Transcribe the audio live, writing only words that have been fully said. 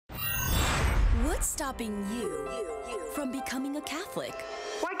What's stopping you from becoming a Catholic?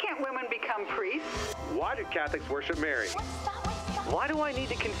 Why can't women become priests? Why do Catholics worship Mary? Why do I need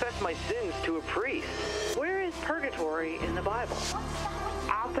to confess my sins to a priest? Where is purgatory in the Bible?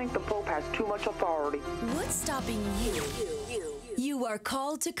 I think the Pope has too much authority. What's stopping you? You are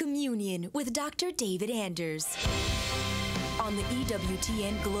called to communion with Dr. David Anders on the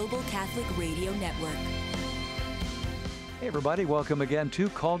EWTN Global Catholic Radio Network. Hey everybody, welcome again to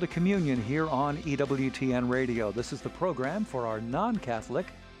Call to Communion here on EWTN Radio. This is the program for our non-Catholic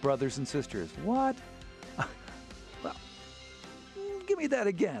brothers and sisters. What? Well, give me that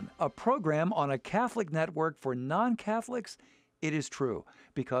again. A program on a Catholic network for non-Catholics? It is true,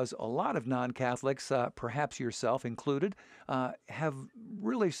 because a lot of non-Catholics, perhaps yourself included, have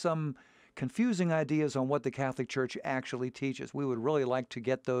really some confusing ideas on what the Catholic Church actually teaches. We would really like to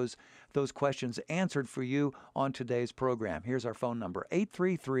get those questions answered for you on today's program. Here's our phone number,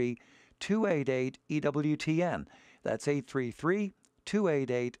 833-288-EWTN. That's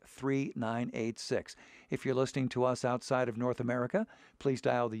 833-288-3986. If you're listening to us outside of North America, please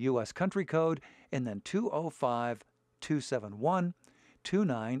dial the U.S. country code and then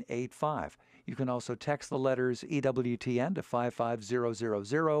 205-271-2985. You can also text the letters EWTN to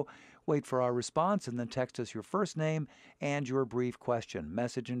 55000. Wait for our response and then text us your first name and your brief question.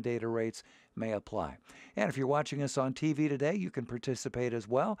 Message and data rates may apply. And if you're watching us on TV today, you can participate as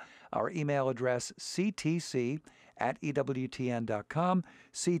well. Our email address, ctc@ewtn.com,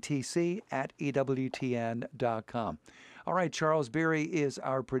 ctc@ewtn.com. All right, Charles Beery is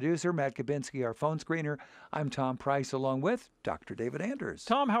our producer, Matt Kabinski, our phone screener. I'm Tom Price, along with Dr. David Anders.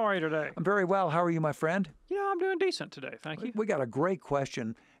 Tom, how are you today? I'm very well. How are you, my friend? Yeah, I'm doing decent today, thank you. We got a great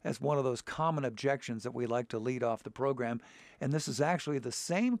question as one of those common objections that we like to lead off the program. And this is actually the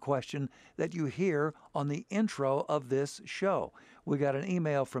same question that you hear on the intro of this show. We got an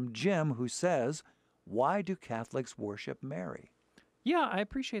email from Jim who says, why do Catholics worship Mary? Yeah, I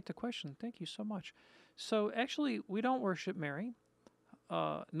appreciate the question. Thank you so much. So actually, we don't worship Mary,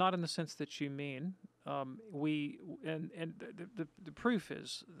 not in the sense that you mean. The proof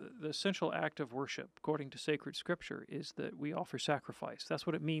is the essential act of worship, according to sacred scripture, is that we offer sacrifice. That's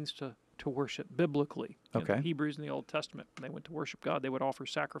what it means to worship biblically. Okay. The Hebrews in the Old Testament, when they went to worship God, they would offer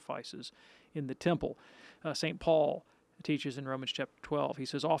sacrifices in the temple. St. Paul teaches in Romans chapter 12, he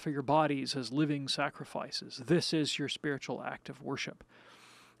says, offer your bodies as living sacrifices. This is your spiritual act of worship.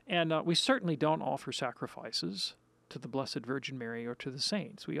 And we certainly don't offer sacrifices to the Blessed Virgin Mary or to the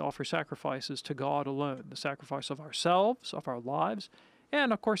saints. We offer sacrifices to God alone, the sacrifice of ourselves, of our lives,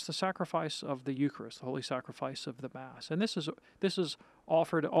 and of course the sacrifice of the Eucharist, the holy sacrifice of the Mass. And this is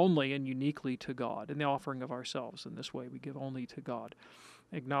offered only and uniquely to God, in the offering of ourselves. In this way we give only to God,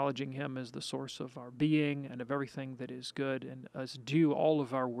 acknowledging Him as the source of our being and of everything that is good, and as due all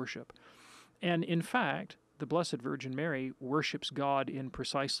of our worship. And in fact, the Blessed Virgin Mary worships God in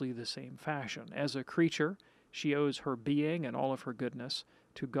precisely the same fashion. As a creature, she owes her being and all of her goodness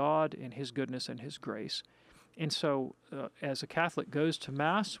to God in His goodness and His grace. And so, as a Catholic goes to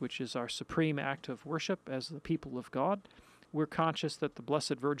Mass, which is our supreme act of worship as the people of God, we're conscious that the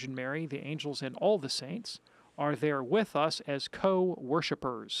Blessed Virgin Mary, the angels, and all the saints are there with us as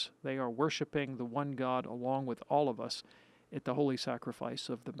co-worshipers. They are worshiping the one God along with all of us at the holy sacrifice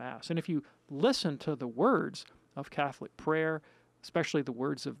of the Mass. And if you listen to the words of Catholic prayer, especially the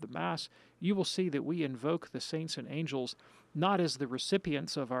words of the Mass, you will see that we invoke the saints and angels not as the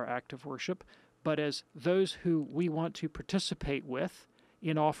recipients of our act of worship, but as those who we want to participate with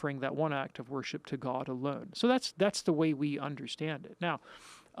in offering that one act of worship to God alone. So that's the way we understand it. Now,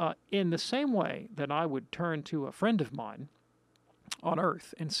 in the same way that I would turn to a friend of mine on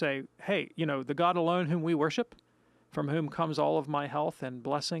earth and say, hey, the God alone whom we worship, from whom comes all of my health and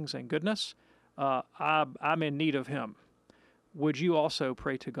blessings and goodness, I'm in need of Him. Would you also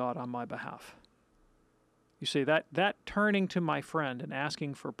pray to God on my behalf? You see, that turning to my friend and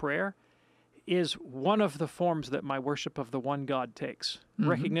asking for prayer is one of the forms that my worship of the one God takes. Mm-hmm.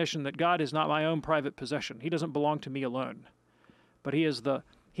 Recognition that God is not my own private possession. He doesn't belong to me alone. But He is the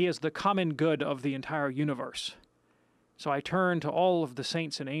common good of the entire universe. So I turn to all of the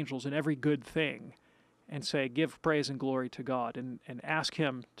saints and angels in every good thing and say, give praise and glory to God, and ask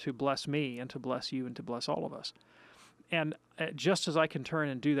Him to bless me and to bless you and to bless all of us. And just as I can turn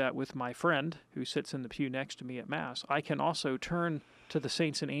and do that with my friend who sits in the pew next to me at Mass, I can also turn to the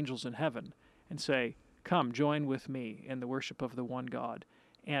saints and angels in heaven and say, come, join with me in the worship of the one God,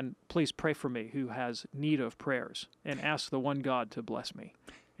 and please pray for me who has need of prayers, and ask the one God to bless me.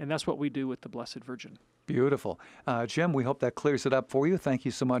 And that's what we do with the Blessed Virgin. Beautiful. Jim, we hope that clears it up for you. Thank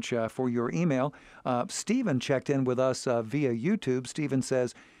you so much for your email. Stephen checked in with us via YouTube. Stephen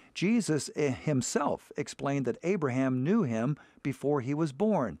says, Jesus himself explained that Abraham knew him before he was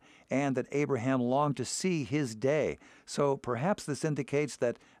born, and that Abraham longed to see his day. So perhaps this indicates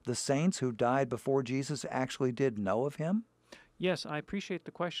that the saints who died before Jesus actually did know of him? Yes, I appreciate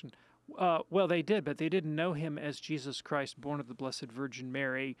the question. Well, they did, but they didn't know him as Jesus Christ, born of the Blessed Virgin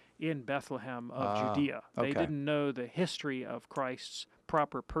Mary in Bethlehem of Judea. They didn't know the history of Christ's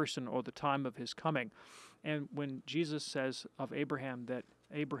proper person or the time of his coming. And when Jesus says of Abraham that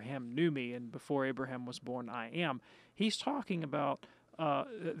Abraham knew me, and before Abraham was born, I am, he's talking about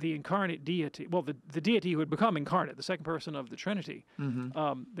the incarnate deity, well, the deity who had become incarnate, the second person of the Trinity,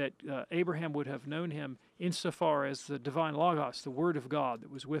 that Abraham would have known him insofar as the divine Logos, the Word of God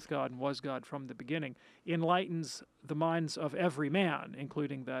that was with God and was God from the beginning, enlightens the minds of every man,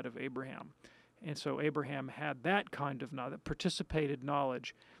 including that of Abraham. And so Abraham had that kind of knowledge, participated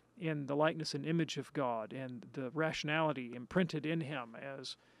knowledge in the likeness and image of God, and the rationality imprinted in him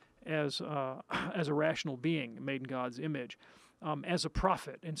as a rational being made in God's image. As a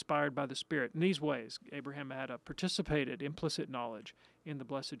prophet inspired by the Spirit. In these ways, Abraham had a participated implicit knowledge in the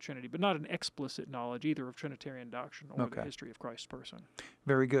Blessed Trinity, but not an explicit knowledge either of Trinitarian doctrine or the history of Christ's person.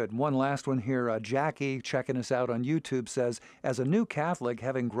 Very good. One last one here. Jackie, checking us out on YouTube, says, as a new Catholic,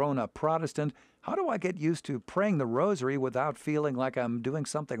 having grown up Protestant, how do I get used to praying the rosary without feeling like I'm doing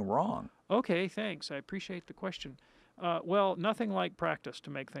something wrong? Okay, thanks. I appreciate the question. Well, nothing like practice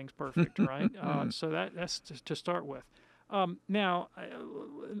to make things perfect, right? So that's to start with. Now, a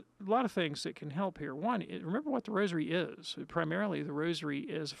lot of things that can help here. One, remember what the rosary is. Primarily, the rosary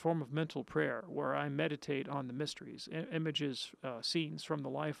is a form of mental prayer where I meditate on the mysteries, images, scenes from the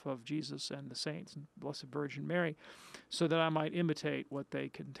life of Jesus and the saints and Blessed Virgin Mary, so that I might imitate what they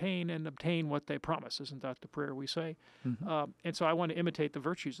contain and obtain what they promise. Isn't that the prayer we say? And so I want to imitate the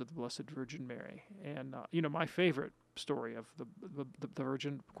virtues of the Blessed Virgin Mary. And, my favorite story of the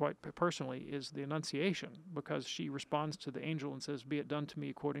Virgin, quite personally, is the Annunciation, because she responds to the angel and says, "Be it done to me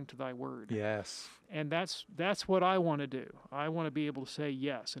according to thy word." Yes. And that's what I want to do. I want to be able to say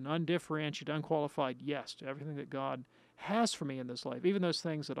yes, an undifferentiated, unqualified yes to everything that God has for me in this life, even those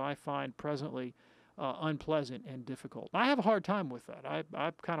things that I find presently unpleasant and difficult. I have a hard time with that. I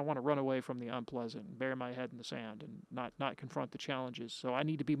kind of want to run away from the unpleasant and bury my head in the sand and not confront the challenges. So I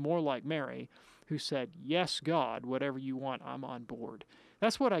need to be more like Mary, who said, "Yes, God, whatever you want, I'm on board."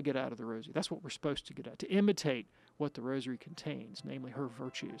 That's what I get out of the rosary. That's what we're supposed to get at, to imitate what the rosary contains, namely her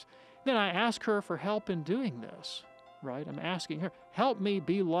virtues. Then I ask her for help in doing this, right? I'm asking her, help me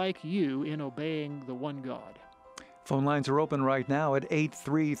be like you in obeying the one God. Phone lines are open right now at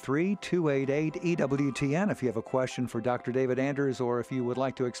 833-288-EWTN. If you have a question for Dr. David Anders, or if you would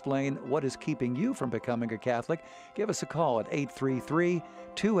like to explain what is keeping you from becoming a Catholic, give us a call at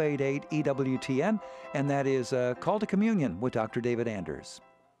 833-288-EWTN, and that is Call to Communion with Dr. David Anders.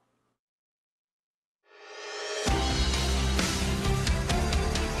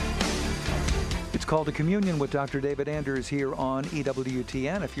 It's Call to Communion with Dr. David Anders here on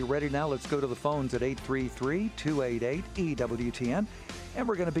EWTN. If you're ready now, let's go to the phones at 833-288-EWTN. And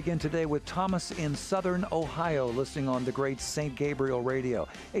we're going to begin today with Thomas in Southern Ohio, listening on the great St. Gabriel Radio.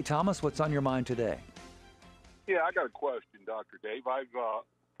 Hey, Thomas, what's on your mind today? Yeah, I got a question, Dr. Dave. I'm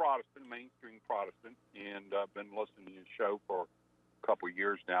Protestant, mainstream Protestant, and I've been listening to your show for a couple of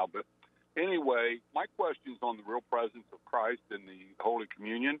years now. But anyway, my question is on the real presence of Christ in the Holy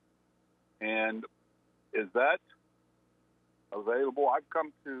Communion. And is that available? I've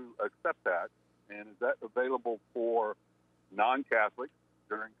come to accept that. And is that available for non-Catholics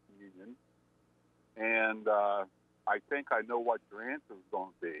during communion? And I think I know what your answer is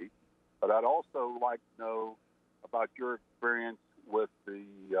going to be. But I'd also like to know about your experience with the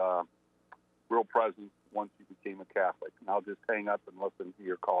real presence once you became a Catholic. And I'll just hang up and listen to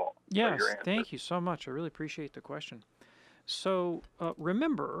your call. Yes, thank you so much. I really appreciate the question. So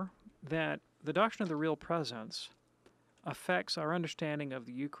remember that the doctrine of the real presence affects our understanding of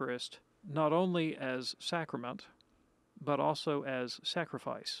the Eucharist not only as sacrament, but also as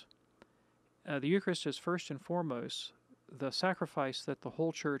sacrifice. The Eucharist is first and foremost the sacrifice that the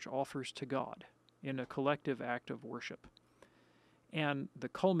whole Church offers to God in a collective act of worship. And the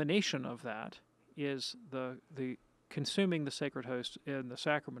culmination of that is the consuming the sacred host in the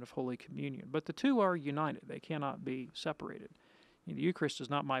sacrament of Holy Communion. But the two are united. They cannot be separated. The Eucharist is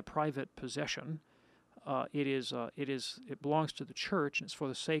not my private possession. It belongs to the Church, and it's for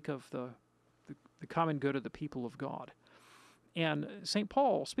the sake of the common good of the people of God. And St.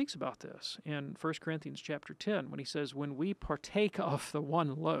 Paul speaks about this in 1 Corinthians chapter 10 when he says, when we partake of the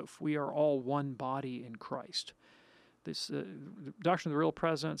one loaf, we are all one body in Christ. This doctrine of the real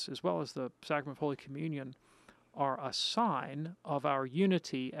presence, as well as the sacrament of Holy Communion, are a sign of our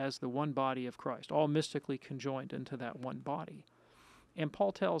unity as the one body of Christ, all mystically conjoined into that one body. And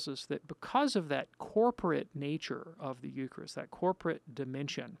Paul tells us that because of that corporate nature of the Eucharist, that corporate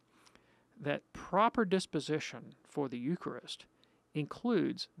dimension, that proper disposition for the Eucharist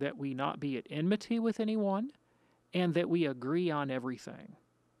includes that we not be at enmity with anyone and that we agree on everything.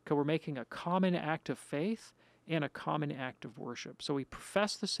 Because we're making a common act of faith and a common act of worship. So we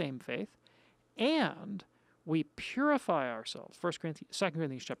profess the same faith and we purify ourselves. 2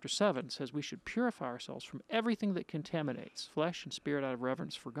 Corinthians chapter 7 says we should purify ourselves from everything that contaminates flesh and spirit out of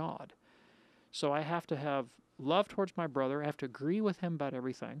reverence for God. So I have to have love towards my brother. I have to agree with him about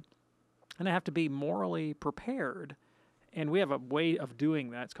everything. And I have to be morally prepared. And we have a way of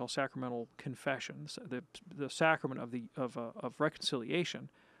doing that. It's called sacramental confession, the sacrament of reconciliation,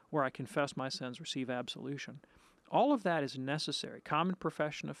 where I confess my sins, receive absolution. All of that is necessary. Common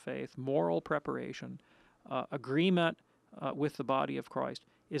profession of faith, moral preparation, agreement with the body of Christ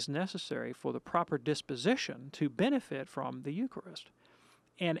is necessary for the proper disposition to benefit from the Eucharist.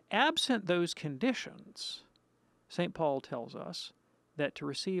 And absent those conditions, St. Paul tells us that to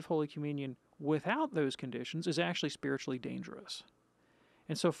receive Holy Communion without those conditions is actually spiritually dangerous.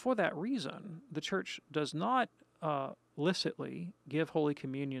 And so for that reason, the Church does not licitly give Holy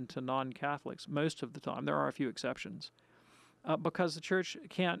Communion to non-Catholics most of the time. There are a few exceptions. Because the Church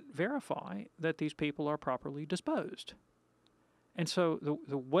can't verify that these people are properly disposed. And so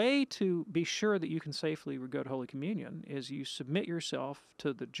the way to be sure that you can safely go to Holy Communion is you submit yourself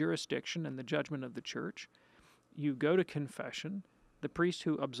to the jurisdiction and the judgment of the Church. You go to confession. The priest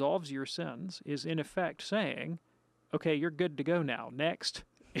who absolves your sins is in effect saying, okay, you're good to go now. Next.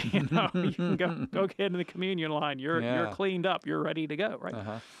 You can go get in the communion line. You're cleaned up. You're ready to go, right?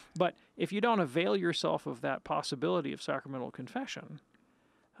 Uh-huh. But if you don't avail yourself of that possibility of sacramental confession,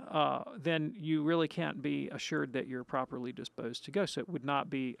 then you really can't be assured that you're properly disposed to go. So it would not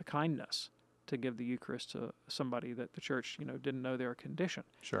be a kindness to give the Eucharist to somebody that the Church, didn't know their condition.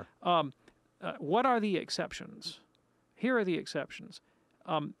 Sure. What are the exceptions? Here are the exceptions.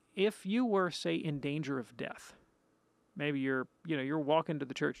 If you were, say, in danger of death, maybe you're walking to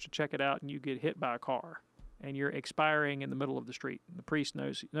the church to check it out and you get hit by a car and you're expiring in the middle of the street. And the priest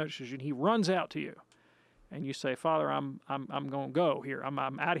notices you and he runs out to you. And you say, Father, I'm going to go here. I'm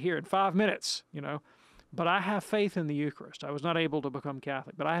out of here in 5 minutes, But I have faith in the Eucharist. I was not able to become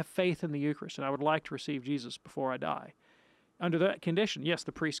Catholic, but I have faith in the Eucharist and I would like to receive Jesus before I die. Under that condition, yes,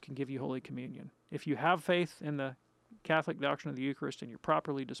 the priest can give you Holy Communion. If you have faith in the Catholic doctrine of the Eucharist and you're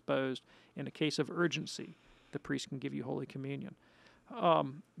properly disposed, in a case of urgency, the priest can give you Holy Communion.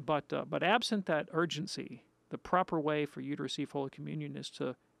 But absent that urgency, the proper way for you to receive Holy Communion is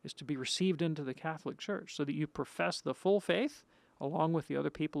to be received into the Catholic Church so that you profess the full faith along with the other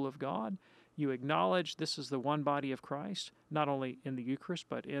people of God. You acknowledge this is the one body of Christ, not only in the Eucharist,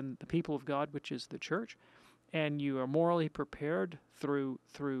 but in the people of God, which is the Church. And you are morally prepared through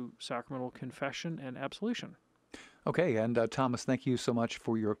sacramental confession and absolution. Okay, and Thomas, thank you so much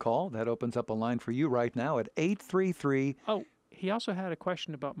for your call. That opens up a line for you right now at 833. Oh, he also had a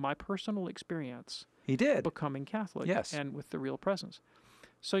question about my personal experience. He did. Becoming Catholic. Yes. And with the real presence.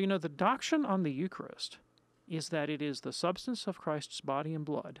 So, the doctrine on the Eucharist is that it is the substance of Christ's body and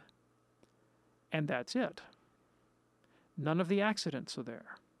blood. And that's it. None of the accidents are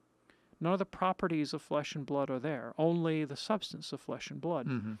there. None of the properties of flesh and blood are there. Only the substance of flesh and blood.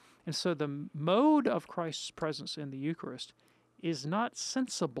 Mm-hmm. And so the mode of Christ's presence in the Eucharist is not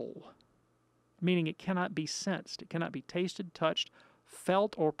sensible, meaning it cannot be sensed. It cannot be tasted, touched,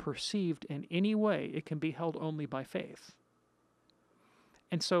 felt, or perceived in any way. It can be held only by faith.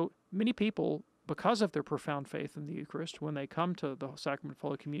 And so many people, because of their profound faith in the Eucharist, when they come to the sacrament of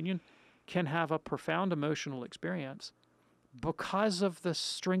Holy Communion, can have a profound emotional experience because of the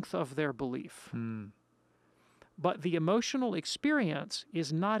strength of their belief. But the emotional experience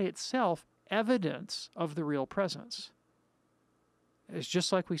is not itself evidence of the real presence. It's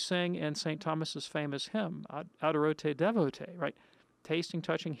just like we sing in St. Thomas's famous hymn, Adorae Devote, right? Tasting,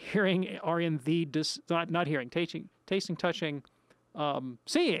 touching, hearing are in the, not hearing, tasting, touching,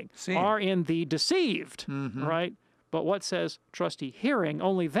 seeing are in the deceived, right? But what says trusty hearing,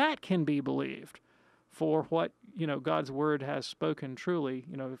 only that can be believed. For what, God's word has spoken truly,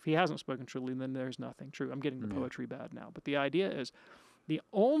 if he hasn't spoken truly, then there's nothing true. I'm getting the poetry bad now. But the idea is the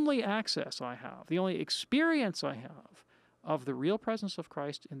only access I have, the only experience I have of the real presence of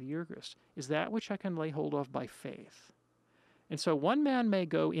Christ in the Eucharist is that which I can lay hold of by faith. And so one man may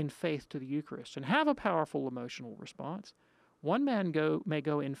go in faith to the Eucharist and have a powerful emotional response. One man may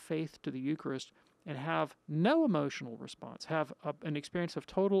go in faith to the Eucharist and have no emotional response, have an experience of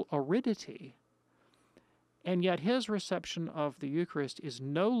total aridity. And yet his reception of the Eucharist is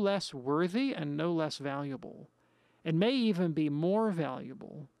no less worthy and no less valuable, and may even be more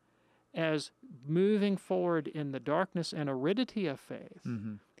valuable as moving forward in the darkness and aridity of faith.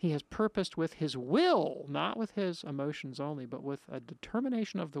 He has purposed with his will, not with his emotions only, but with a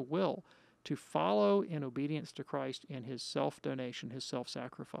determination of the will to follow in obedience to Christ in his self-donation, his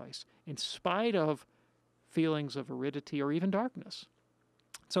self-sacrifice, in spite of feelings of aridity or even darkness.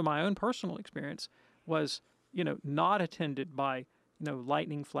 So my own personal experience was, not attended by,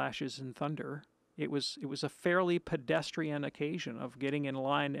 lightning flashes and thunder. It was a fairly pedestrian occasion of getting in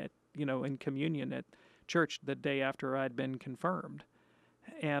line at, in communion at church the day after I'd been confirmed,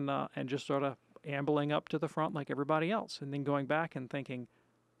 and just sort of ambling up to the front like everybody else, and then going back and thinking,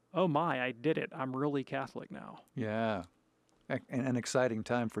 oh my, I did it. I'm really Catholic now. Yeah. An exciting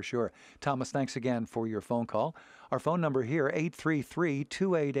time for sure. Thomas, thanks again for your phone call. Our phone number here,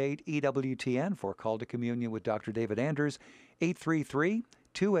 833-288-EWTN for Call to Communion with Dr. David Anders,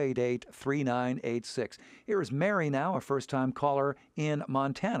 833-288-3986. Here is Mary now, a first-time caller in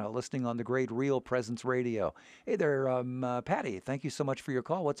Montana, listening on the great Real Presence Radio. Hey there, Patty. Thank you so much for your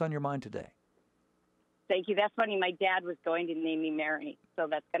call. What's on your mind today? Thank you. That's funny. My dad was going to name me Mary, so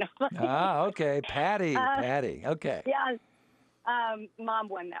that's kind of funny. Okay. Patty. Okay. Yeah. Mom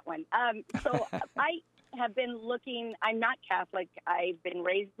won that one. So I have been looking. I'm not Catholic. I've been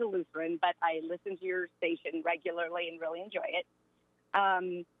raised a Lutheran, but I listen to your station regularly and really enjoy it.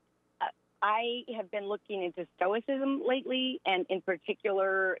 I have been looking into Stoicism lately, and in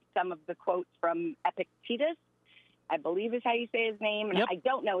particular, some of the quotes from Epictetus, I believe is how you say his name, and I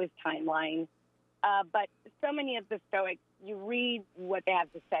don't know his timeline. But so many of the Stoics, you read what they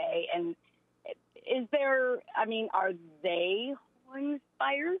have to say, and are they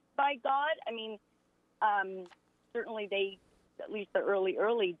inspired by God? Certainly they, at least the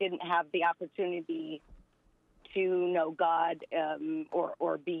early, didn't have the opportunity to know God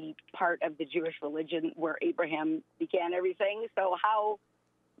or be part of the Jewish religion where Abraham began everything. So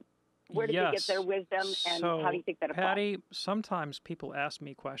where did they get their wisdom, and how do you think that applies? Patty, sometimes people ask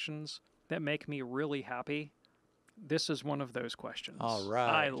me questions that make me really happy. This is one of those questions. All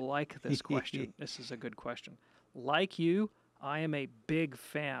right. I like this question. This is a good question. Like you, I am a big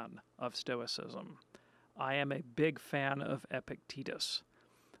fan of Stoicism. I am a big fan of Epictetus.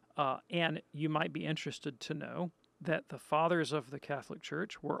 And you might be interested to know that the fathers of the Catholic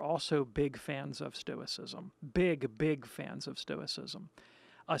Church were also big fans of Stoicism. Big fans of Stoicism.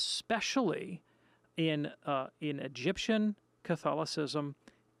 Especially in Egyptian Catholicism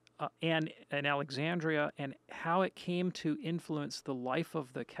and in Alexandria, and how it came to influence the life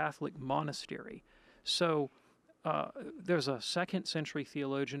of the Catholic monastery. So there's a 2nd century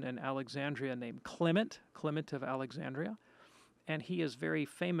theologian in Alexandria named Clement of Alexandria, and he is very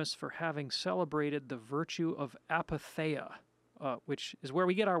famous for having celebrated the virtue of apatheia, which is where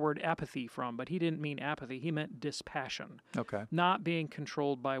we get our word apathy from, but he didn't mean apathy, he meant dispassion. Okay. Not being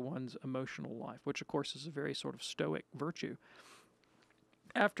controlled by one's emotional life, which of course is a very sort of Stoic virtue.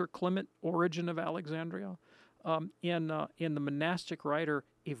 After Clement, Origen of Alexandria, in the monastic writer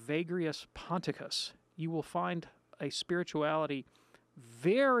Evagrius Ponticus, you will find a spirituality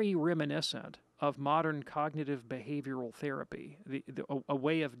very reminiscent of modern cognitive behavioral therapy, a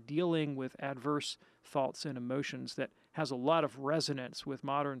way of dealing with adverse thoughts and emotions that has a lot of resonance with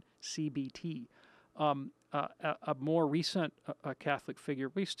modern CBT. A more recent Catholic figure,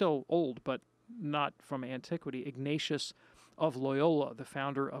 he's still old, but not from antiquity, Ignatius of Loyola, the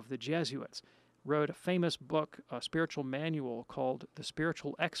founder of the Jesuits, wrote a famous book, a spiritual manual called The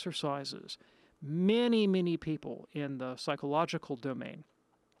Spiritual Exercises. Many people in the psychological domain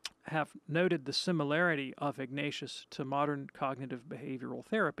have noted the similarity of Ignatius to modern cognitive behavioral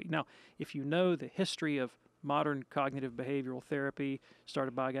therapy. Now, if you know the history of modern cognitive behavioral therapy,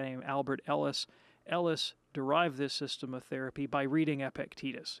 started by a guy named Albert Ellis, Ellis derived this system of therapy by reading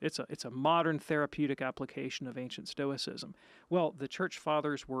Epictetus. It's a modern therapeutic application of ancient Stoicism. Well, the Church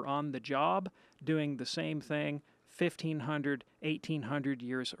Fathers were on the job doing the same thing 1,500, 1,800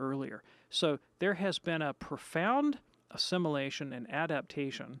 years earlier. So there has been a profound assimilation and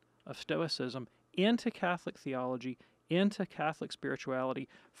adaptation of Stoicism into Catholic theology, into Catholic spirituality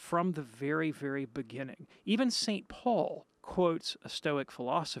from the very, very beginning. Even St. Paul quotes a Stoic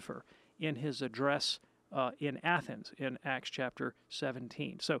philosopher in his address in Athens in Acts chapter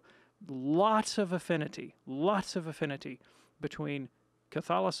 17. So lots of affinity between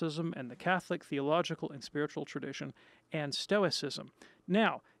Catholicism and the Catholic theological and spiritual tradition and Stoicism.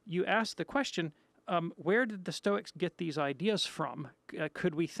 Now, you asked the question, where did the Stoics get these ideas from?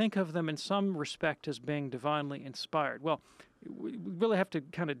 Could we think of them in some respect as being divinely inspired? Well, we really have to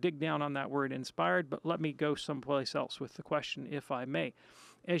kind of dig down on that word inspired, but let me go someplace else with the question, if I may.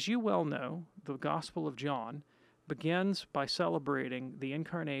 As you well know, the Gospel of John begins by celebrating the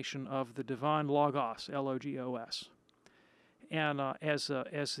incarnation of the divine Logos, Logos, and as the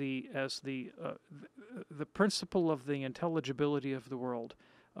principle of the intelligibility of the world,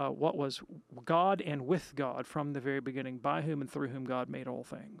 what was God and with God from the very beginning, by whom and through whom God made all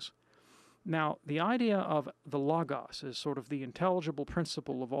things. Now, the idea of the Logos as sort of the intelligible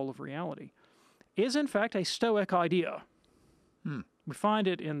principle of all of reality is, in fact, a Stoic idea. We find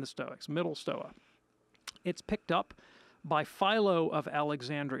it in the Stoics, Middle Stoa. It's picked up by Philo of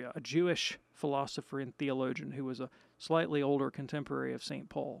Alexandria, a Jewish philosopher and theologian who was a slightly older contemporary of St.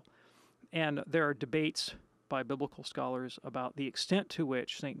 Paul. And there are debates by biblical scholars about the extent to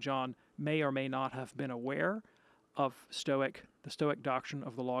which St. John may or may not have been aware of the Stoic doctrine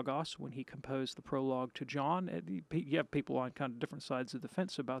of the Logos when he composed the prologue to John. You have people on kind of different sides of the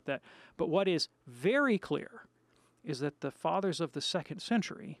fence about that. But what is very clear is that the fathers of the 2nd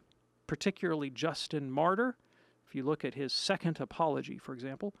century, particularly Justin Martyr, if you look at his second apology, for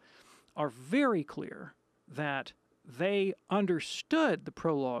example, are very clear that they understood the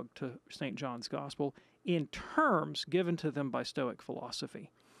prologue to St. John's Gospel in terms given to them by Stoic philosophy.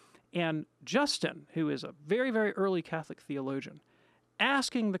 And Justin, who is a very, very early Catholic theologian,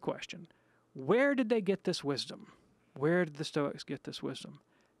 asking the question, where did they get this wisdom? Where did the Stoics get this wisdom?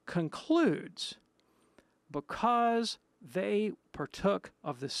 Concludes, because they partook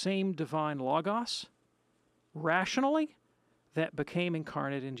of the same divine Logos, rationally, that became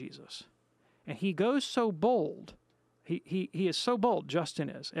incarnate in Jesus. And he goes so bold, he is so bold, Justin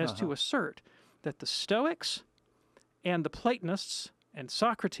is, as to assert that the Stoics and the Platonists and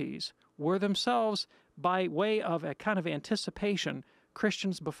Socrates were themselves, by way of a kind of anticipation,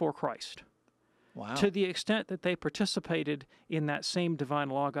 Christians before Christ. Wow. To the extent that they participated in that same divine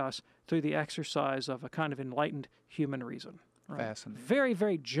Logos through the exercise of a kind of enlightened human reason. Right? Fascinating. Very,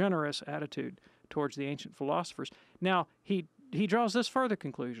 very generous attitude towards the ancient philosophers. Now, he draws this further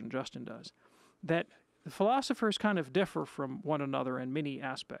conclusion, Justin does, that the philosophers kind of differ from one another in many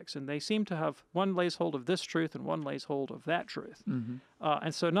aspects, and they seem to have, one lays hold of this truth and one lays hold of that truth.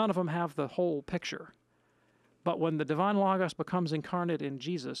 And so none of them have the whole picture. But when the divine Logos becomes incarnate in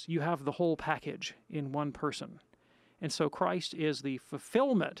Jesus, you have the whole package in one person. And so Christ is the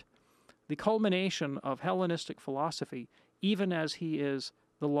fulfillment, the culmination of Hellenistic philosophy, even as he is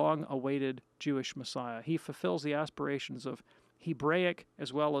the long-awaited Jewish Messiah. He fulfills the aspirations of Hebraic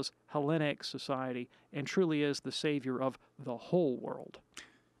as well as Hellenic society, and truly is the Savior of the whole world.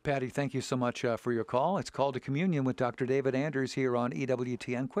 Patty, thank you so much for your call. It's Call to Communion with Dr. David Anders here on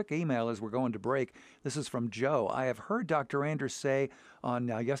EWTN. Quick email as we're going to break. This is from Joe. I have heard Dr. Anders say on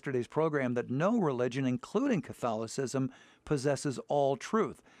yesterday's program that no religion, including Catholicism, possesses all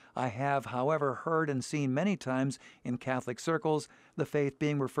truth. I have, however, heard and seen many times in Catholic circles the faith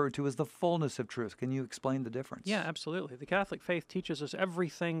being referred to as the fullness of truth. Can you explain the difference? Yeah, absolutely. The Catholic faith teaches us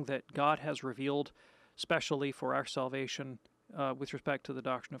everything that God has revealed, especially for our salvation, with respect to the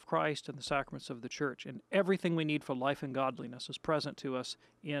doctrine of Christ and the sacraments of the Church. And everything we need for life and godliness is present to us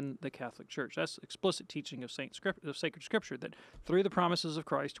in the Catholic Church. That's explicit teaching of sacred Scripture, that through the promises of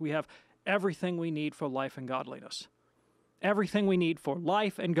Christ, we have everything we need for life and godliness. Everything we need for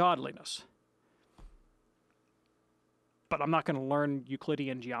life and godliness. But I'm not going to learn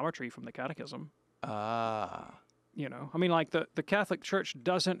Euclidean geometry from the Catechism. You know, I mean, like the Catholic Church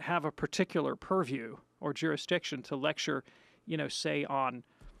doesn't have a particular purview or jurisdiction to lecture, you know, say on,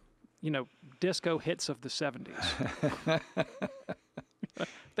 you know, disco hits of the 70s.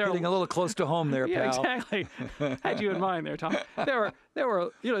 Getting a little close to home there, pal. Yeah, exactly. Had you in mind there, Tom. There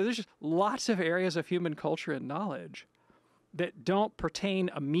were, you know, there's just lots of areas of human culture and knowledge that don't pertain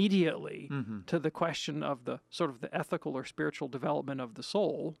immediately to the question of the sort of the ethical or spiritual development of the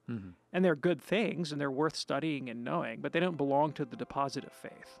soul. And they're good things and they're worth studying and knowing, but they don't belong to the deposit of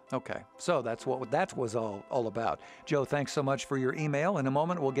faith. Okay, so that's what that was all about. Joe, thanks so much for your email. In a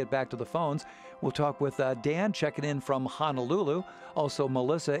moment, we'll get back to the phones. We'll talk with Dan checking in from Honolulu, also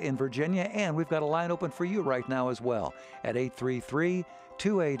Melissa in Virginia, and we've got a line open for you right now as well at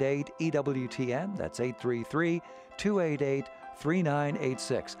 833-288-EWTN. That's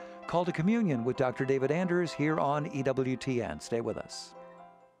 833-288-3986. Call to Communion with Dr. David Anders here on EWTN. Stay with us.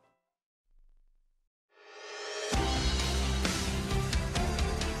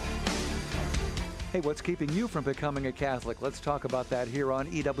 Hey, what's keeping you from becoming a Catholic? Let's talk about that here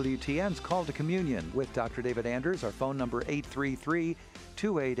on EWTN's Call to Communion with Dr. David Anders. Our phone number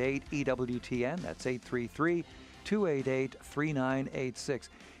 833-288-EWTN. That's 833-288-3986.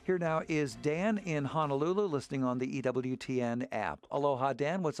 Here now is Dan in Honolulu listening on the EWTN app. Aloha,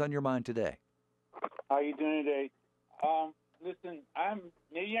 Dan. What's on your mind today? How are you doing today? Listen,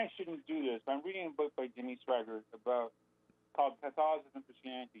 maybe I shouldn't do this. I'm reading a book by Jimmy Swaggart called Catholicism and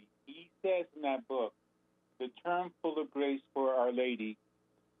Christianity. He says in that book, the term full of grace for Our Lady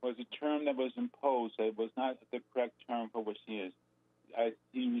was a term that was imposed. It was not the correct term for what she is.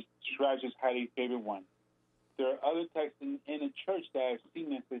 He describes as highly favored one. There are other texts in the church that I've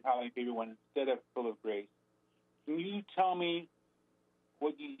seen that say highly favored one instead of full of grace. Can you tell me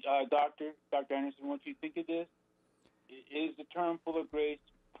what you, Dr. Anderson, what you think of this? Is the term full of grace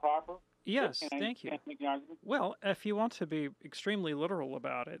proper? Yes, thank you. Well, if you want to be extremely literal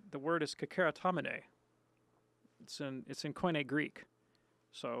about it, the word is kakeratomene. It's in Koine Greek.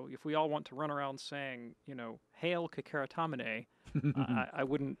 So if we all want to run around saying, hail kakeratomene, I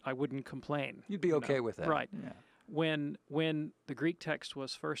wouldn't complain. You'd be okay with that. Right. Yeah. When the Greek text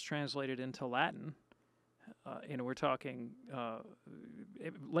was first translated into Latin, we're talking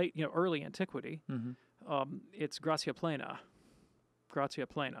early antiquity, it's gratia plena,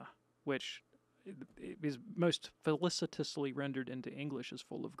 which is most felicitously rendered into English as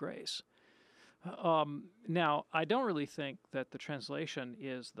full of grace. Now, I don't really think that the translation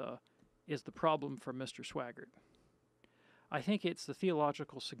is the problem for Mr. Swaggart. I think it's the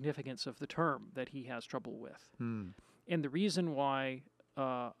theological significance of the term that he has trouble with. And the reason why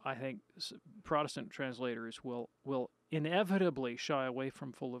I think Protestant translators will inevitably shy away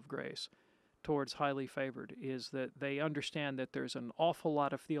from full of grace towards highly favored is that they understand that there's an awful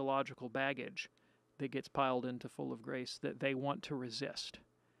lot of theological baggage that gets piled into full of grace that they want to resist.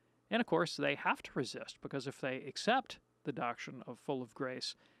 And of course, they have to resist, because if they accept the doctrine of full of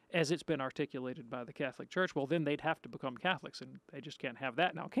grace as it's been articulated by the Catholic Church, well, then they'd have to become Catholics, and they just can't have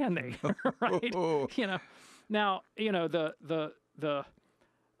that now, can they? Right? Now, the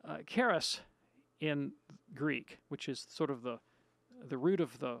charis in Greek, which is sort of the root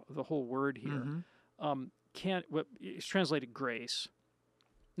of the whole word here, is translated grace.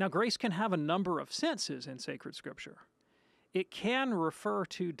 Now, grace can have a number of senses in sacred Scripture. It can refer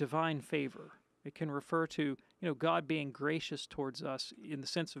to divine favor. It can refer to, God being gracious towards us in the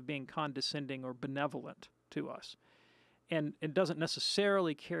sense of being condescending or benevolent to us. And it doesn't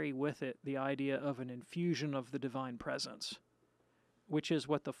necessarily carry with it the idea of an infusion of the divine presence, which is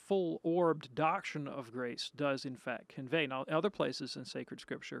what the full-orbed doctrine of grace does in fact convey. Now, other places in sacred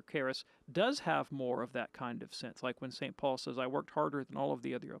Scripture, charis does have more of that kind of sense, like when St. Paul says, I worked harder than all of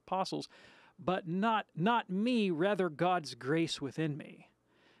the other apostles, but not me, rather God's grace within me.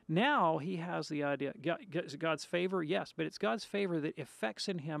 Now he has the idea, God's favor, yes, but it's God's favor that effects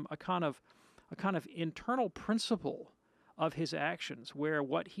in him a kind of internal principle of his actions, where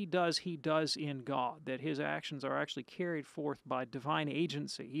what he does in God, that his actions are actually carried forth by divine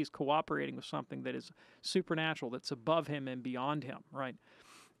agency. He's cooperating with something that is supernatural, that's above him and beyond him, right?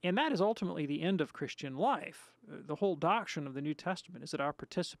 And that is ultimately the end of Christian life. The whole doctrine of the New Testament is that our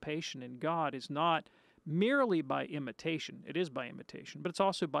participation in God is not merely by imitation. It is by imitation, but it's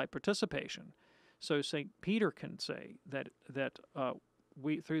also by participation. So St. Peter can say that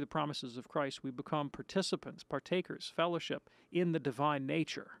we, through the promises of Christ, we become participants, partakers, fellowship in the divine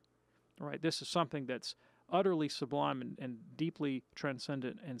nature. Right? This is something that's utterly sublime and deeply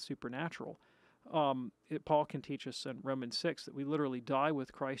transcendent and supernatural. Paul can teach us in Romans 6 that we literally die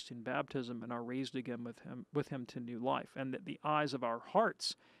with Christ in baptism and are raised again with him to new life, and that the eyes of our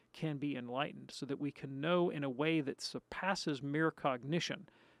hearts can be enlightened so that we can know in a way that surpasses mere cognition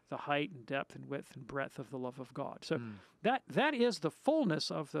the height and depth and width and breadth of the love of God. So that is the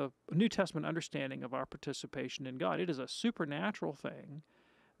fullness of the New Testament understanding of our participation in God. It is a supernatural thing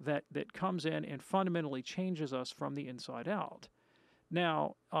that comes in and fundamentally changes us from the inside out.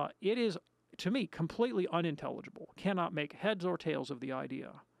 Now, it is, to me, completely unintelligible, cannot make heads or tails of the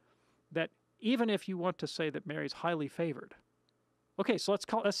idea that even if you want to say that Mary's highly favored, okay, so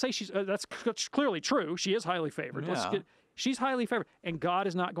let's say that's clearly true. She is highly favored. Yeah. She's highly favored, and God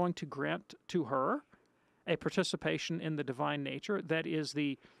is not going to grant to her a participation in the divine nature that is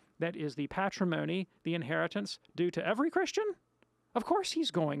the patrimony, the inheritance due to every Christian. Of course he's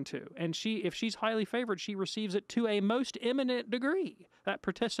going to. And if she's highly favored, she receives it to a most eminent degree. That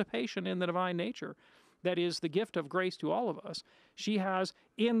participation in the divine nature, that is the gift of grace to all of us, she has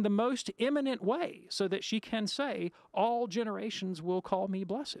in the most eminent way, so that she can say, all generations will call me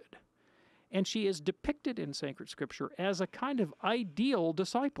blessed. And she is depicted in sacred Scripture as a kind of ideal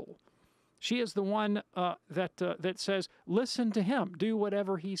disciple. She is the one that says, listen to him, do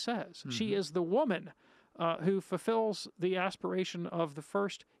whatever he says. She is the woman who fulfills the aspiration of the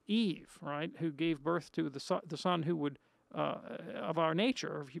first Eve, right, who gave birth to the son who would of our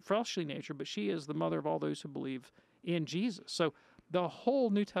nature, of fleshly nature, but she is the mother of all those who believe in Jesus. So the whole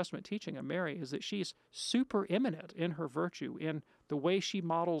New Testament teaching of Mary is that she's supereminent in her virtue, in the way she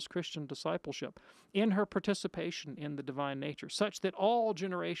models Christian discipleship, in her participation in the divine nature, such that all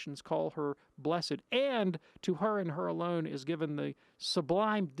generations call her blessed, and to her and her alone is given the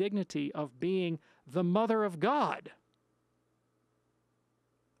sublime dignity of being the mother of God.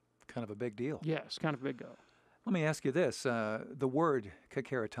 Kind of a big deal. Yes, kind of a big deal. Let me ask you this. The word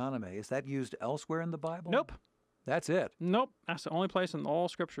kakeratonome, is that used elsewhere in the Bible? Nope. That's it? Nope. That's the only place in all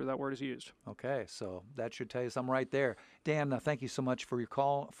Scripture that word is used. Okay, so that should tell you something right there. Dan, thank you so much for your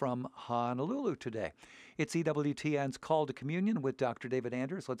call from Honolulu today. It's EWTN's Call to Communion with Dr. David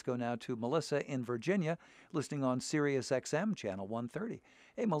Anders. Let's go now to Melissa in Virginia, listening on Sirius XM, Channel 130.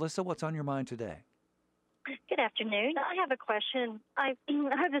 Hey, Melissa, what's on your mind today? Good afternoon. I have a question. I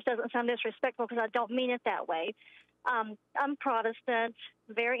hope this doesn't sound disrespectful because I don't mean it that way. I'm Protestant,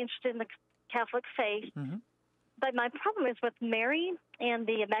 very interested in the Catholic faith. Mm-hmm. But my problem is with Mary and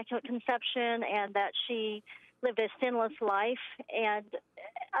the Immaculate Conception, and that she lived a sinless life. And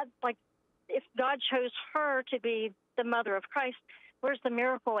if God chose her to be the mother of Christ, where's the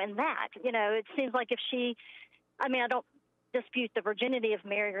miracle in that? You know, it seems like if she, I don't dispute the virginity of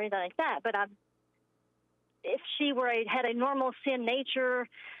Mary or anything like that, but if she had a normal sin nature,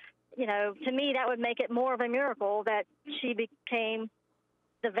 you know, to me that would make it more of a miracle that she became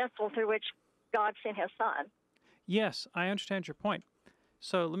the vessel through which God sent his son. Yes, I understand your point.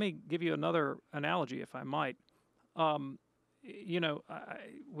 So let me give you another analogy, if I might. When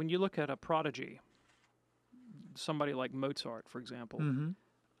you look at a prodigy, somebody like Mozart, for example, mm-hmm.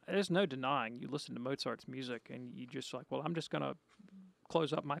 there's no denying. You listen to Mozart's music, and you just like, well, I'm just going to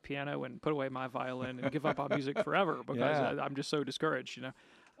close up my piano and put away my violin and give up on music forever because I'm just so discouraged. You know,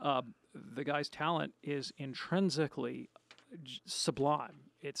 the guy's talent is intrinsically sublime.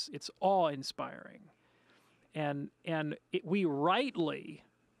 It's awe-inspiring. And we rightly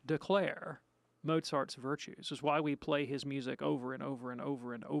declare Mozart's virtues. This is why we play his music over and over and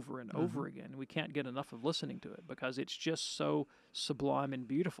over and over and mm-hmm. over again. We can't get enough of listening to it because it's just so sublime and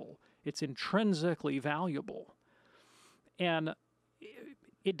beautiful. It's intrinsically valuable. And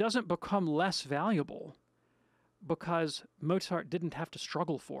it doesn't become less valuable because Mozart didn't have to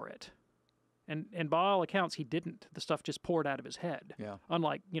struggle for it. And by all accounts, he didn't. The stuff just poured out of his head. Yeah.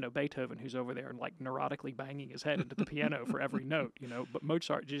 Unlike, Beethoven, who's over there and neurotically banging his head into the piano for every note, But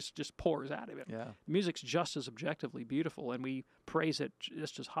Mozart just pours out of it. Yeah. Music's just as objectively beautiful, and we praise it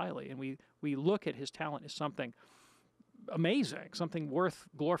just as highly. And we look at his talent as something amazing, something worth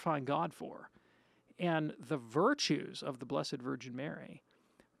glorifying God for. And the virtues of the Blessed Virgin Mary,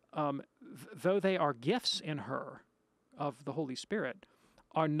 though they are gifts in her of the Holy Spirit,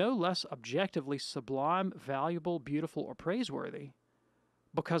 are no less objectively sublime, valuable, beautiful, or praiseworthy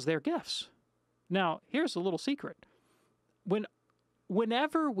because they're gifts. Now, here's a little secret.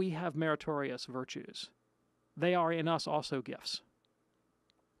 Whenever we have meritorious virtues, they are in us also gifts.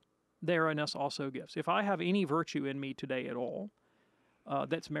 They are in us also gifts. If I have any virtue in me today at all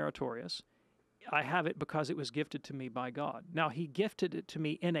that's meritorious, I have it because it was gifted to me by God. Now, he gifted it to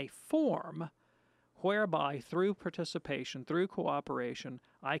me in a form whereby through participation, through cooperation,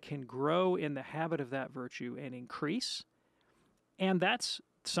 I can grow in the habit of that virtue and increase. And that's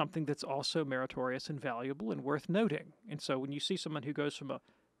something that's also meritorious and valuable and worth noting. And so when you see someone who goes from a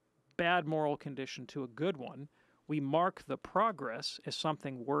bad moral condition to a good one, we mark the progress as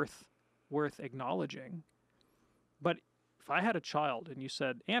something worth acknowledging. But if I had a child and you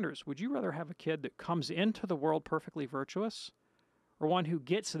said, Anders, would you rather have a kid that comes into the world perfectly virtuous or one who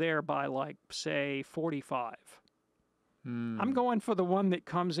gets there by, say, 45. I'm going for the one that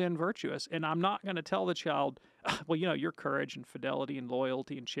comes in virtuous, and I'm not going to tell the child, well, your courage and fidelity and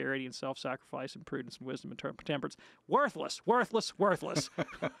loyalty and charity and self-sacrifice and prudence and wisdom and temperance, worthless,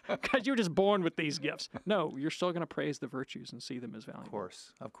 because you're just born with these gifts. No, you're still going to praise the virtues and see them as valuable.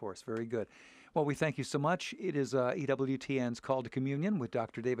 Of course. Very good. Well, we thank you so much. It is EWTN's Call to Communion with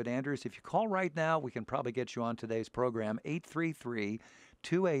Dr. David Anders. If you call right now, we can probably get you on today's program,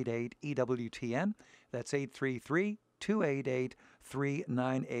 833-288-EWTN. That's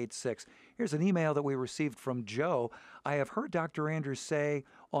 833-288-3986. Here's an email that we received from Joe. I have heard Dr. Anders say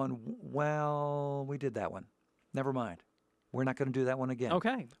we did that one. Never mind. We're not going to do that one again.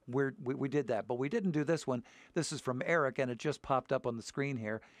 Okay. We did that, but we didn't do this one. This is from Eric, and it just popped up on the screen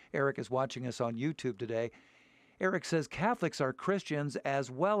here. Eric is watching us on YouTube today. Eric says, Catholics are Christians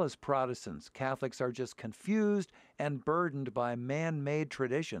as well as Protestants. Catholics are just confused and burdened by man-made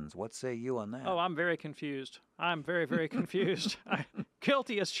traditions. What say you on that? Oh, I'm very confused. I'm very, very confused.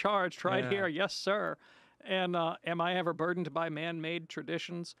 Guilty as charged right here. Yes, sir. And am I ever burdened by man-made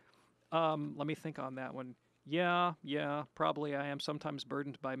traditions? Let me think on that one. Yeah, probably I am sometimes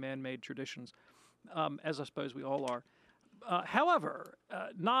burdened by man-made traditions, as I suppose we all are. However,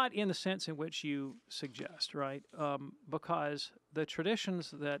 not in the sense in which you suggest, right? Because the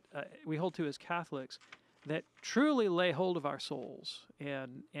traditions that we hold to as Catholics that truly lay hold of our souls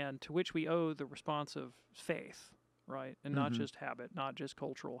and to which we owe the response of faith, right? And not just habit, not just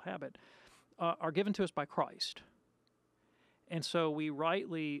cultural habit, are given to us by Christ. And so we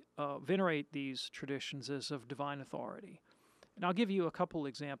rightly venerate these traditions as of divine authority. And I'll give you a couple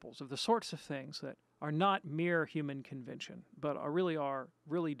examples of the sorts of things that are not mere human convention, but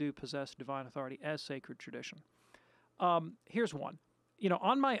really do possess divine authority as sacred tradition. Here's one.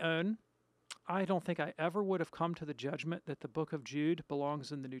 On my own, I don't think I ever would have come to the judgment that the book of Jude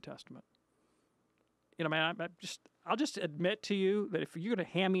belongs in the New Testament. I'll just admit to you that if you're going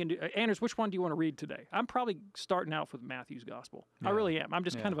to hand me, Anders, which one do you want to read today? I'm probably starting out with Matthew's Gospel. Yeah. I really am. I'm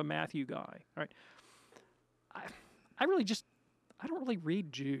just kind of a Matthew guy. All right. I don't really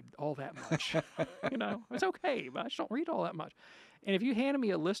read Jude all that much. It's okay, but I just don't read all that much. And if you handed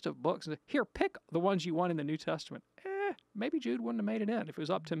me a list of books, here, pick the ones you want in the New Testament, maybe Jude wouldn't have made it in if it was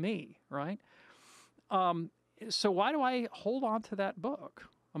up to me, right? So why do I hold on to that book,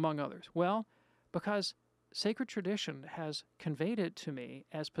 among others? Well, because sacred tradition has conveyed it to me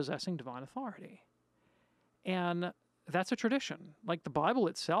as possessing divine authority. And that's a tradition. Like the Bible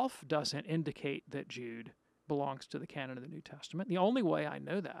itself doesn't indicate that Jude belongs to the canon of the New Testament. The only way I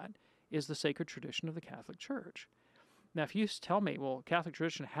know that is the sacred tradition of the Catholic Church. Now, if you tell me, well, Catholic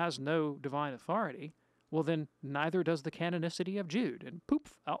tradition has no divine authority, well, then neither does the canonicity of Jude. And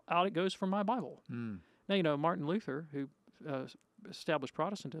poof, out it goes from my Bible. Now, Martin Luther, who established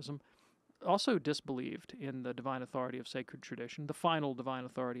Protestantism, also disbelieved in the divine authority of sacred tradition, the final divine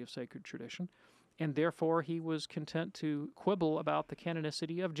authority of sacred tradition, and therefore he was content to quibble about the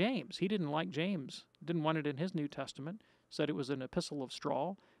canonicity of James. He didn't like James, didn't want it in his New Testament, said it was an epistle of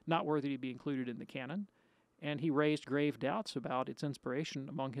straw, not worthy to be included in the canon, and he raised grave doubts about its inspiration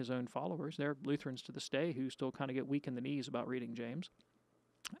among his own followers. There are Lutherans to this day who still kind of get weak in the knees about reading James.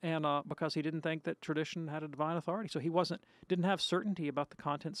 And because he didn't think that tradition had a divine authority. So he didn't have certainty about the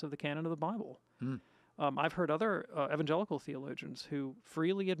contents of the canon of the Bible. I've heard other evangelical theologians who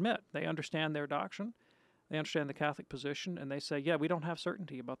freely admit they understand their doctrine, they understand the Catholic position, and they say, yeah, we don't have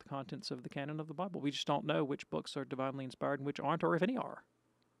certainty about the contents of the canon of the Bible. We just don't know which books are divinely inspired and which aren't, or if any are.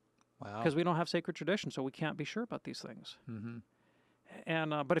 Wow. Because we don't have sacred tradition, so we can't be sure about these things.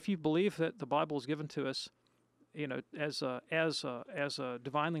 And but if you believe that the Bible is given to us as a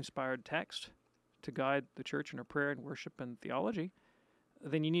divinely inspired text to guide the church in her prayer and worship and theology,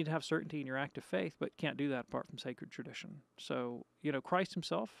 then you need to have certainty in your active faith, but can't do that apart from sacred tradition. So, Christ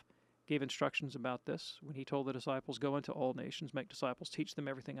himself gave instructions about this when he told the disciples, go into all nations, make disciples, teach them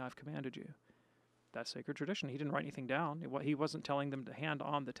everything I've commanded you. That's sacred tradition. He didn't write anything down. He wasn't telling them to hand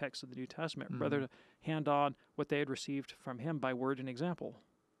on the text of the New Testament, rather to hand on what they had received from him by word and example.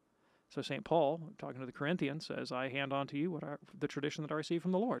 So St. Paul, talking to the Corinthians, says, I hand on to you the tradition that I received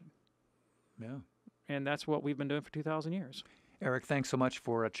from the Lord. Yeah. And that's what we've been doing for 2,000 years. Eric, thanks so much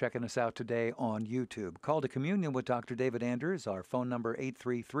for checking us out today on YouTube. Call to Communion with Dr. David Anders. Our phone number,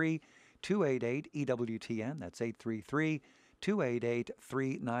 833-288-EWTN. That's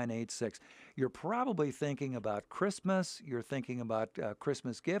 833-288-3986. You're probably thinking about Christmas. You're thinking about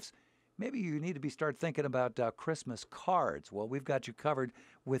Christmas gifts. Maybe you need to start thinking about Christmas cards. Well, we've got you covered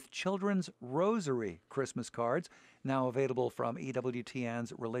with Children's Rosary Christmas cards, now available from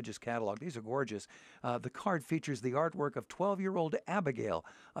EWTN's religious catalog. These are gorgeous. The card features the artwork of 12-year-old Abigail,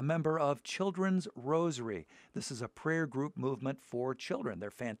 a member of Children's Rosary. This is a prayer group movement for children.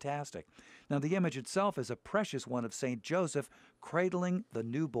 They're fantastic. Now, the image itself is a precious one of St. Joseph cradling the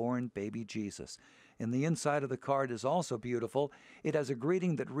newborn baby Jesus. And the inside of the card is also beautiful. It has a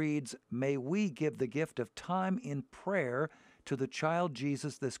greeting that reads, "May we give the gift of time in prayer to the child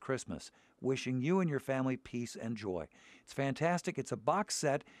Jesus this Christmas, wishing you and your family peace and joy." It's fantastic. It's a box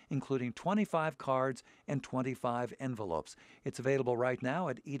set including 25 cards and 25 envelopes. It's available right now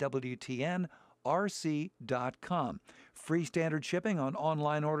at EWTNRC.com. Free standard shipping on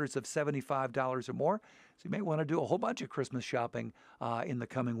online orders of $75 or more. So you may want to do a whole bunch of Christmas shopping in the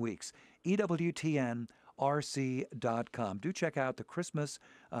coming weeks. EWTNRC.com. Do check out the Christmas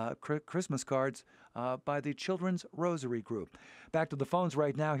cards by the Children's Rosary Group. Back to the phones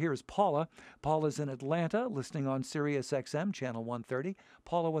right now. Here is Paula. Paula's in Atlanta, listening on Sirius XM, Channel 130.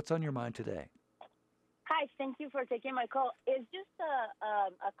 Paula, what's on your mind today? Hi, thank you for taking my call. It's just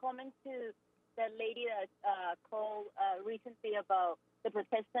a comment to the lady that called recently about the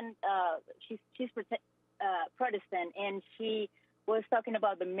Protestant. She's Protestant, and she was talking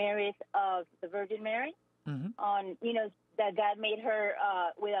about the merit of the Virgin Mary. On, that God made her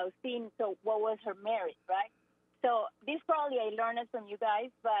without sin. So what was her merit, right? So this probably I learned it from you guys,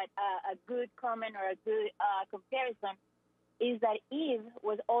 but a good comment or a good comparison is that Eve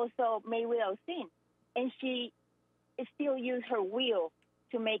was also made without sin, and she still used her will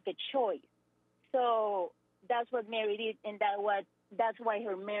to make a choice. So that's what Mary did, and that's why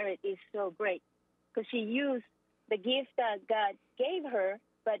her merit is so great, because she used the gift that God gave her,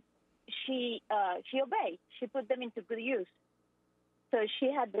 but she obeyed. She put them into good use. So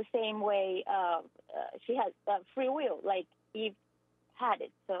she had the same way. She had free will, like Eve had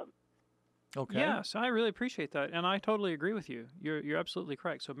it. So. Okay. Yes, I really appreciate that, and I totally agree with you. You're absolutely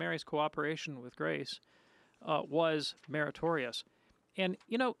correct. So Mary's cooperation with grace was meritorious, and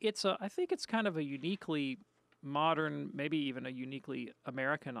I think it's kind of a uniquely modern, maybe even a uniquely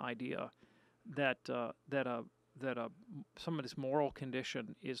American idea that somebody's moral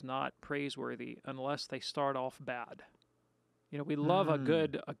condition is not praiseworthy unless they start off bad. We love a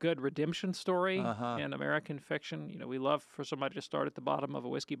good redemption story in American fiction. We love for somebody to start at the bottom of a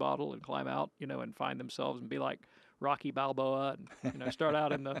whiskey bottle and climb out, and find themselves and be like Rocky Balboa and, start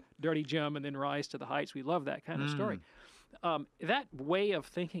out in the dirty gym and then rise to the heights. We love that kind of story. That way of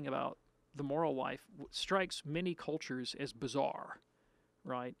thinking about the moral life strikes many cultures as bizarre,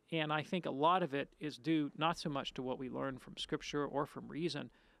 right? And I think a lot of it is due not so much to what we learn from Scripture or from reason,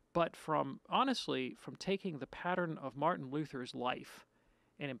 but honestly, from taking the pattern of Martin Luther's life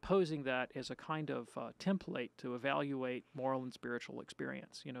and imposing that as a kind of template to evaluate moral and spiritual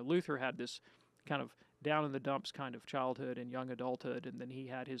experience. Luther had this kind of down-in-the-dumps kind of childhood and young adulthood, and then he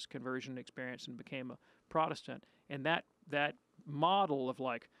had his conversion experience and became a Protestant. And that model of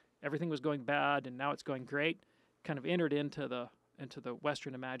like everything was going bad and now it's going great kind of entered into the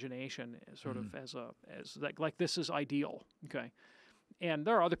Western imagination sort of as like this is ideal, okay? And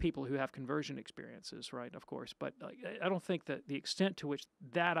there are other people who have conversion experiences, right, of course, but I don't think that the extent to which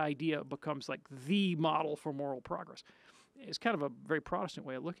that idea becomes like the model for moral progress is kind of a very Protestant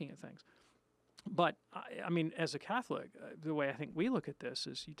way of looking at things. But, I mean, as a Catholic, the way I think we look at this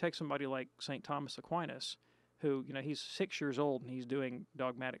is you take somebody like St. Thomas Aquinas, who, he's 6 years old and he's doing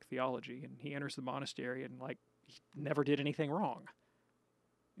dogmatic theology, and he enters the monastery and, like, he never did anything wrong.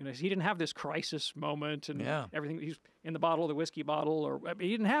 He didn't have this crisis moment and everything. He's in the bottle of the whiskey bottle, he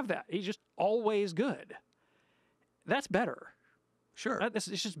didn't have that. He's just always good. That's better. Sure. It's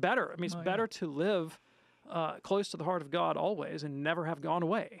just better. I mean, it's better to live close to the heart of God always and never have gone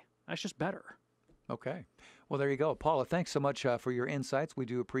away. That's just better. Okay. Well, there you go. Paula, thanks so much for your insights. We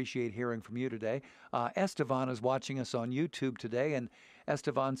do appreciate hearing from you today. Estevan is watching us on YouTube today, and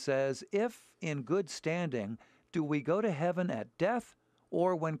Estevan says, if in good standing, do we go to heaven at death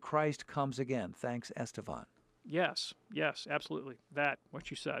or when Christ comes again? Thanks, Estevan. Yes, absolutely.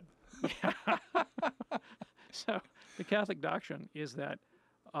 What you said. So the Catholic doctrine is that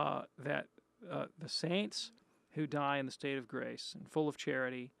the saints who die in the state of grace and full of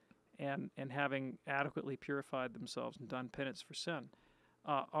charity and having adequately purified themselves and done penance for sin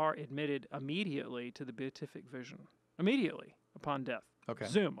are admitted immediately to the beatific vision, immediately upon death. Okay.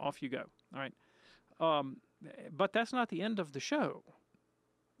 Zoom, off you go. All right. But that's not the end of the show,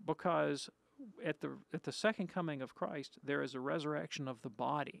 because at the second coming of Christ, there is a resurrection of the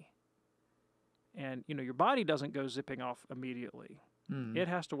body. And, your body doesn't go zipping off immediately. It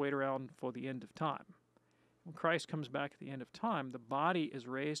has to wait around for the end of time. When Christ comes back at the end of time, the body is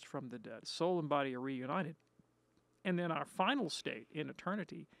raised from the dead. Soul and body are reunited. And then our final state in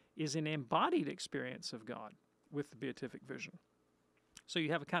eternity is an embodied experience of God with the beatific vision. So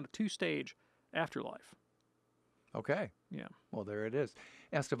you have a kind of two-stage afterlife. Okay. Yeah. Well, there it is.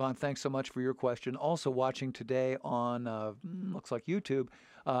 Estevan, thanks so much for your question. Also watching today on, looks like YouTube,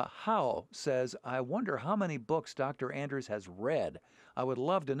 How says, I wonder how many books Dr. Anders has read. I would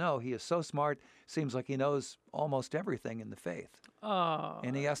love to know. He is so smart. Seems like he knows almost everything in the faith.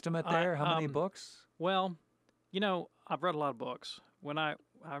 Any estimate there? How many books? Well, I've read a lot of books. I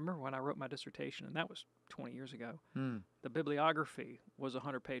remember when I wrote my dissertation, and that was 20 years ago, the bibliography was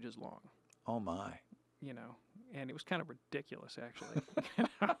 100 pages long. Oh, my. And it was kind of ridiculous, actually.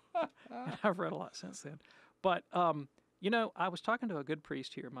 I've read a lot since then. But, I was talking to a good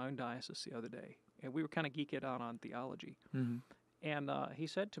priest here in my own diocese the other day, and we were kind of geeking out on theology. Mm-hmm. And he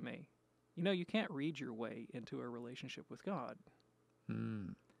said to me, you can't read your way into a relationship with God.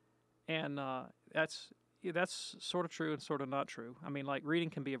 And that's sort of true and sort of not true. I mean, like, reading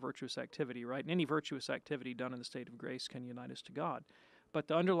can be a virtuous activity, right? And any virtuous activity done in the state of grace can unite us to God. But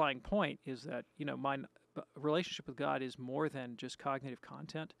the underlying point is that, my relationship with God is more than just cognitive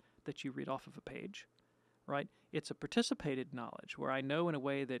content that you read off of a page. right? It's a participated knowledge where I know in a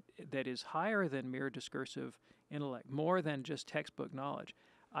way that is higher than mere discursive intellect, more than just textbook knowledge.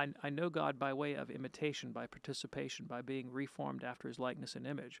 I know God by way of imitation, by participation, by being reformed after His likeness and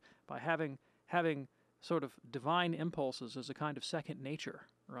image, by having sort of divine impulses as a kind of second nature,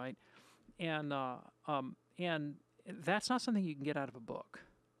 right? And that's not something you can get out of a book.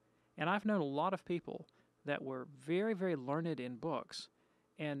 And I've known a lot of people that were very, very learned in books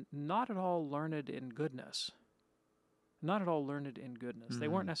and not at all learned in goodness. Not at all learned in goodness. They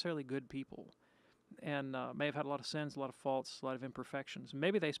weren't necessarily good people, and may have had a lot of sins, a lot of faults, a lot of imperfections.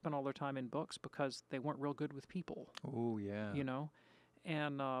 Maybe they spent all their time in books because they weren't real good with people. Oh, yeah. You know,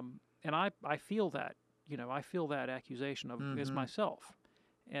 and I feel that, I feel that accusation of as myself,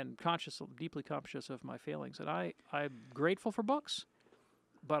 and deeply conscious of my failings. And I'm grateful for books,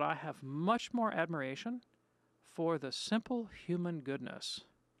 but I have much more admiration for the simple human goodness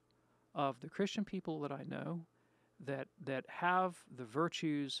of the Christian people that I know, that have the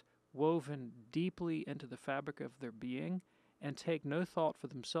virtues woven deeply into the fabric of their being and take no thought for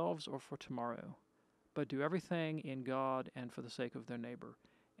themselves or for tomorrow, but do everything in God and for the sake of their neighbor.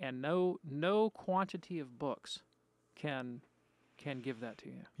 And no quantity of books can give that to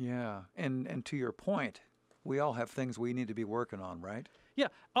you. Yeah, and to your point, we all have things we need to be working on, right? Yeah.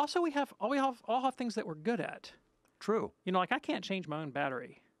 Also, we all have things that we're good at. True. Like I can't change my own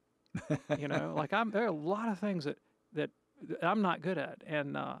battery. Like there are a lot of things that I'm not good at,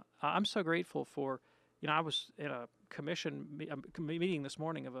 and I'm so grateful for. I was in a meeting this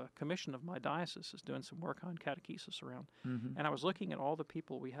morning of a commission of my diocese is doing some work on catechesis around, and I was looking at all the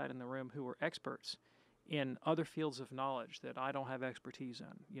people we had in the room who were experts in other fields of knowledge that I don't have expertise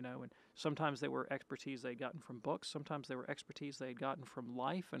in, and sometimes they were expertise they'd gotten from books, sometimes they were expertise they'd gotten from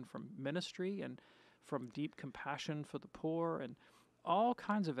life and from ministry and from deep compassion for the poor and all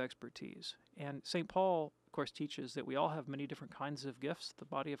kinds of expertise. And St. Paul, of course, teaches that we all have many different kinds of gifts. The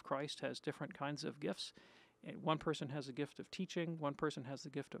body of Christ has different kinds of gifts. And one person has a gift of teaching, one person has the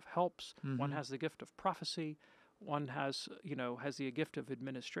gift of helps, one has the gift of prophecy, one has the gift of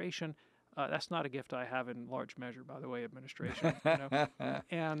administration. That's not a gift I have in large measure, by the way, administration.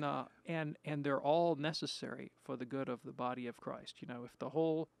 And they're all necessary for the good of the body of Christ. If the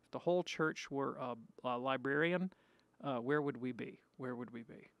whole church were a librarian, where would we be? Where would we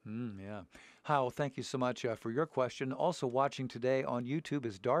be? Yeah. Hal, thank you so much for your question. Also watching today on YouTube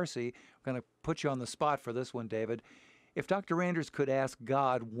is Darcy. I'm going to put you on the spot for this one, David. If Dr. Anders could ask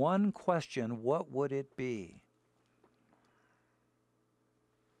God one question, what would it be?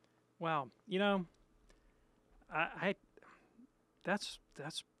 Wow. That's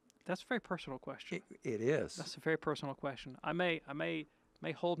a very personal question. It is. That's a very personal question. I may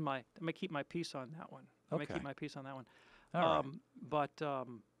keep my peace on that one. I may keep my peace on that one. All right. But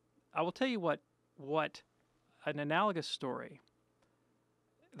I will tell you what an analogous story.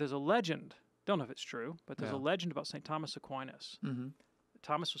 There's a legend. Don't know if it's true, but there's a legend about St. Thomas Aquinas.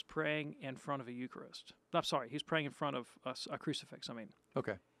 Thomas was praying in front of a Eucharist. I'm sorry, he's praying in front of a crucifix.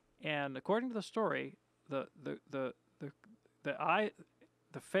 Okay. And according to the story, the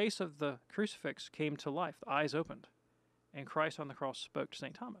face of the crucifix came to life. The eyes opened, and Christ on the cross spoke to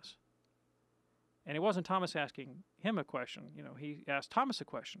St. Thomas. And it wasn't Thomas asking him a question. He asked Thomas a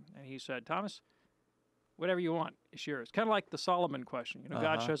question, and he said, "Thomas, whatever you want is yours." Kind of like the Solomon question.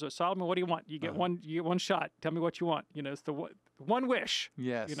 God shows us, Solomon, what do you want? You get one shot. Tell me what you want. It's the one wish.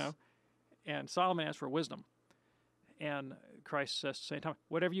 Yes. And Solomon asked for wisdom. And Christ says to St. Thomas,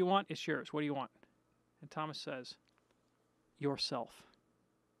 whatever you want is yours. What do you want? And Thomas says, yourself.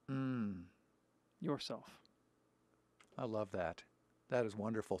 Yourself. I love that. That is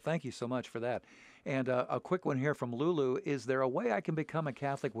wonderful. Thank you so much for that. And a quick one here from Lulu. Is there a way I can become a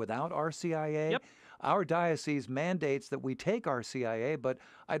Catholic without RCIA? Yep. Our diocese mandates that we take RCIA, but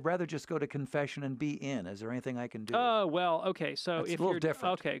I'd rather just go to confession and be in. Is there anything I can do? Oh, well, okay. So That's if a little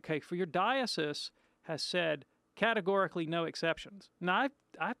different. Okay. For your diocese has said categorically no exceptions. Now,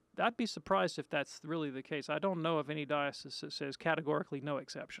 I'd be surprised if that's really the case. I don't know of any diocese that says categorically no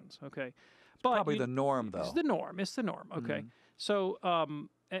exceptions. Okay. But probably the norm, though. It's the norm. Okay. So,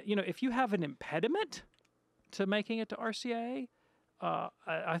 if you have an impediment to making it to RCIA,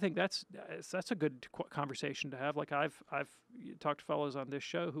 I think that's a good conversation to have. Like I've talked to fellows on this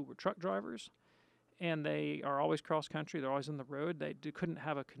show who were truck drivers, and they are always cross country. They're always on the road. They couldn't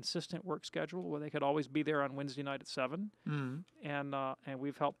have a consistent work schedule where they could always be there on Wednesday night at 7. And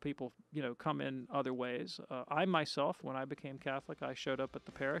we've helped people come in other ways. I myself, when I became Catholic, I showed up at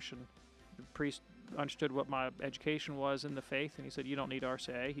the parish and the priest understood what my education was in the faith, and he said, "You don't need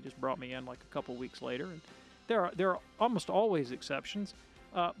RCIA." He just brought me in like a couple weeks later. And there are almost always exceptions,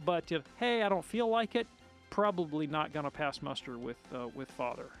 but hey, I don't feel like it. probably not going to pass muster with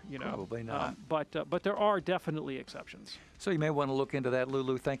Father. Probably not. But there are definitely exceptions. So you may want to look into that,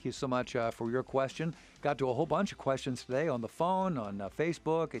 Lulu. Thank you so much for your question. Got to a whole bunch of questions today on the phone, on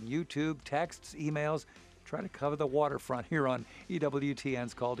Facebook and YouTube, texts, emails. Try to cover the waterfront here on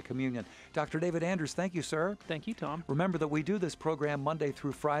EWTN's Call to Communion. Dr. David Anders, thank you, sir. Thank you, Tom. Remember that we do this program Monday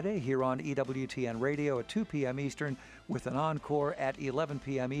through Friday here on EWTN Radio at 2 p.m. Eastern with an encore at 11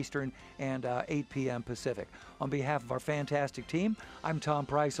 p.m. Eastern and 8 p.m. Pacific. On behalf of our fantastic team, I'm Tom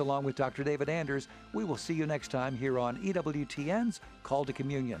Price along with Dr. David Anders. We will see you next time here on EWTN's Call to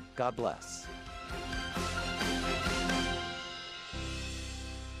Communion. God bless.